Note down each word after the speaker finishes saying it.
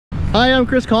Hi, I'm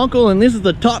Chris Conkle, and this is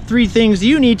the top 3 things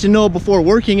you need to know before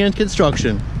working in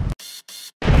construction.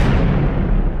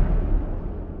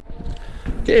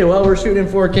 Okay, well, we're shooting in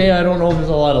 4K. I don't know if there's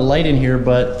a lot of light in here,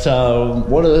 but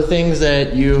one of the things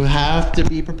that you have to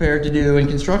be prepared to do in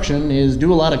construction is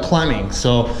do a lot of climbing.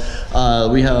 So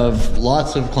we have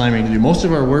lots of climbing to do. Most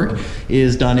of our work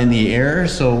is done in the air,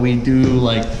 so we do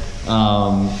like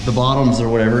the bottoms or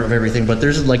whatever of everything, but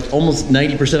there's like almost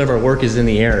 90% of our work is in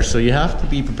the air, so you have to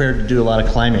be prepared to do a lot of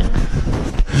climbing.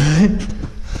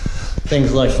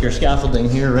 Things like your scaffolding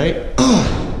here, right?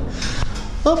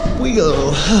 Up we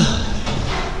go.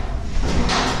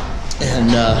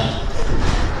 And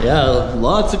yeah,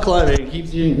 lots of climbing. It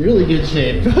keeps you in really good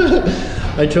shape.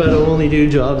 I try to only do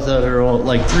jobs that are all,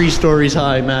 like 3 stories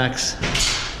high max,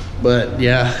 but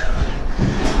yeah,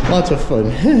 lots of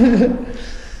fun.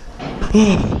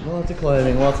 Lots of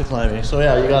climbing. So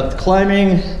yeah, you got the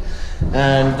climbing,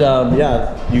 and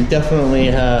yeah, you definitely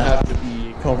have to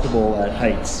be comfortable at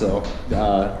heights. So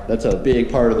that's a big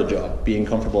part of the job, being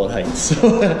comfortable at heights.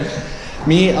 So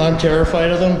me, I'm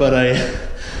terrified of them, but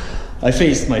I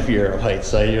faced my fear of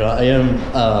heights. I am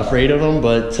afraid of them,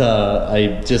 but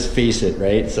I just face it,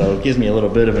 right? So it gives me a little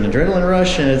bit of an adrenaline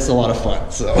rush, and it's a lot of fun.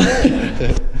 So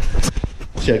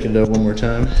check it out one more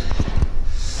time.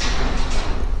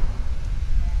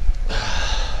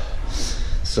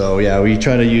 So yeah, we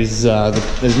try to use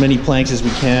as many planks as we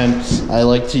can. I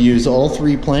like to use all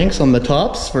 3 planks on the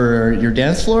tops for your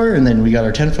dance floor, and then we got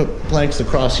our 10-foot planks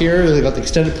across here. They got the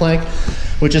extended plank,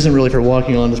 which isn't really for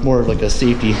walking on, it's more of like a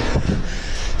safety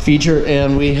feature.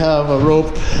 And we have a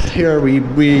rope here. We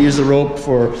use a rope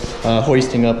for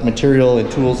hoisting up material and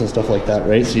tools and stuff like that,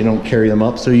 right? So you don't carry them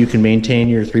up, so you can maintain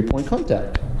your 3-point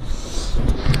contact.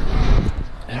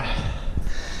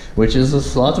 Which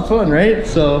is lots of fun, right?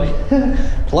 So,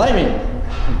 climbing.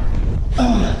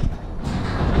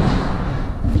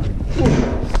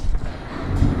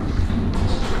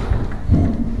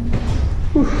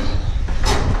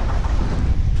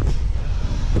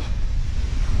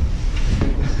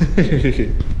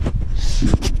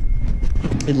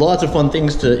 Lots of fun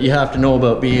things you have to know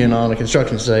about being on a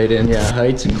construction site, and yeah,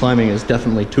 heights and climbing is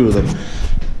definitely 2 of them.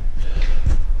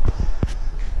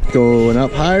 Going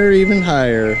up higher, even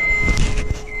higher.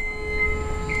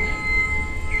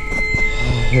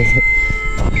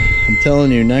 I'm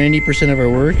telling you, 90% of our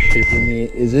work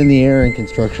is in the air in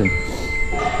construction.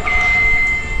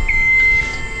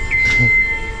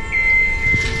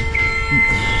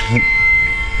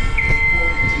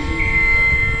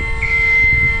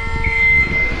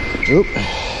 Oop.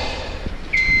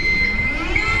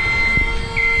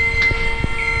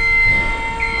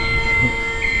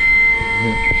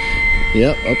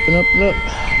 Yep, up and up and up.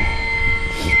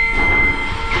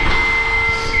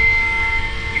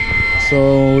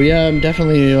 So yeah, I'm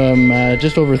definitely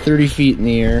just over 30 feet in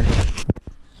the air.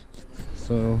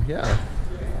 So yeah,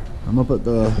 I'm up at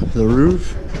the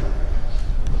roof.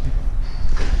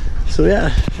 So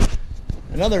yeah,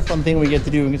 another fun thing we get to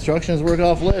do in construction is work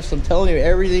off lifts. I'm telling you,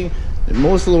 everything,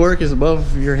 most of the work is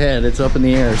above your head. It's up in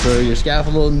the air. So your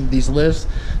scaffolding, these lifts,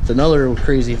 it's another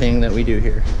crazy thing that we do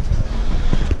here.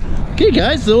 Okay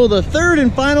guys, so the third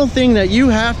and final thing that you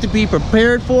have to be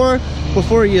prepared for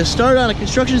before you start on a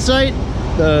construction site,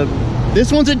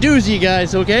 this one's a doozy,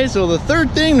 guys, okay? So the third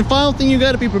thing, the final thing you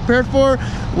got to be prepared for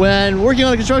when working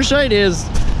on a construction site is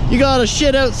you gotta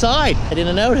shit outside in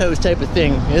an outhouse type of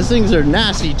thing. These things are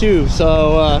nasty too,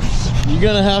 so you're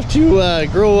gonna have to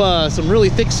grow some really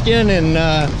thick skin and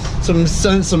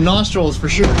some nostrils for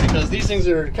sure, because these things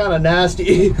are kind of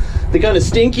nasty. They're kind of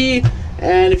stinky.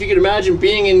 And if you could imagine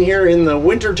being in here in the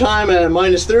winter time at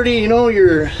 -30, you know,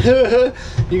 you're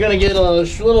gonna get a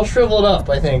little shriveled up,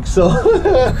 I think. So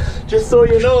just so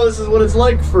you know, this is what it's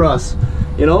like for us.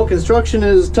 You know, construction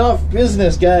is tough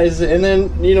business, guys. And then,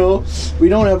 you know, we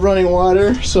don't have running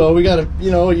water, so we gotta,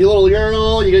 you know, your little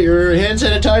urinal, you got your hand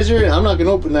sanitizer. I'm not gonna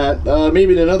open that,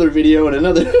 maybe in another video at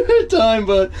another time,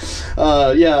 but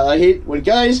yeah, I hate when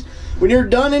guys, when you're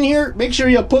done in here, make sure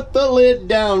you put the lid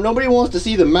down. Nobody wants to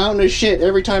see the mountain of shit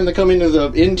every time they come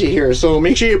into here. So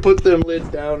make sure you put them lids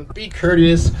down. Be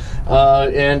courteous,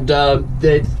 and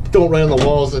they don't write on the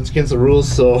walls. That's against the rules.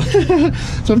 So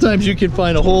sometimes you can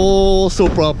find a whole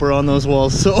soap opera on those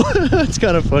walls. So it's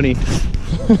kind of funny.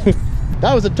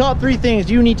 That was the top 3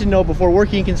 things you need to know before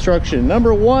working in construction.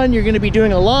 Number 1, you're going to be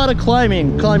doing a lot of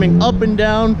climbing up and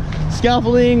down,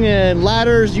 scaffolding and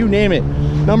ladders, you name it.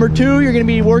 Number 2, you're going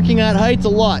to be working at heights a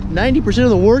lot. 90% of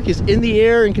the work is in the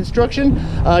air in construction.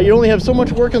 You only have so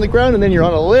much work on the ground, and then you're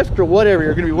on a lift or whatever.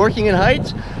 You're going to be working in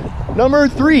heights. Number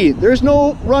 3, there's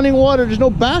no running water, there's no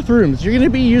bathrooms. You're gonna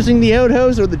be using the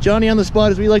outhouse, or the Johnny on the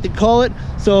spot as we like to call it.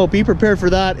 So be prepared for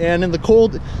that. And in the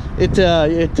cold, it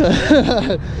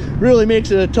really makes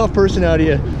a tough person out of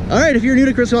you. All right, if you're new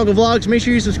to Chris Conco Vlogs, make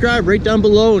sure you subscribe right down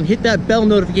below and hit that bell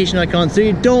notification icon so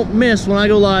you don't miss when I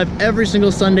go live every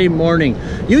single Sunday morning.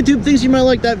 YouTube thinks you might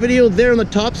like that video there on the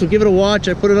top, so give it a watch.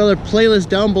 I put another playlist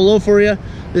down below for you.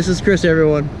 This is Chris,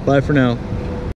 everyone. Bye for now.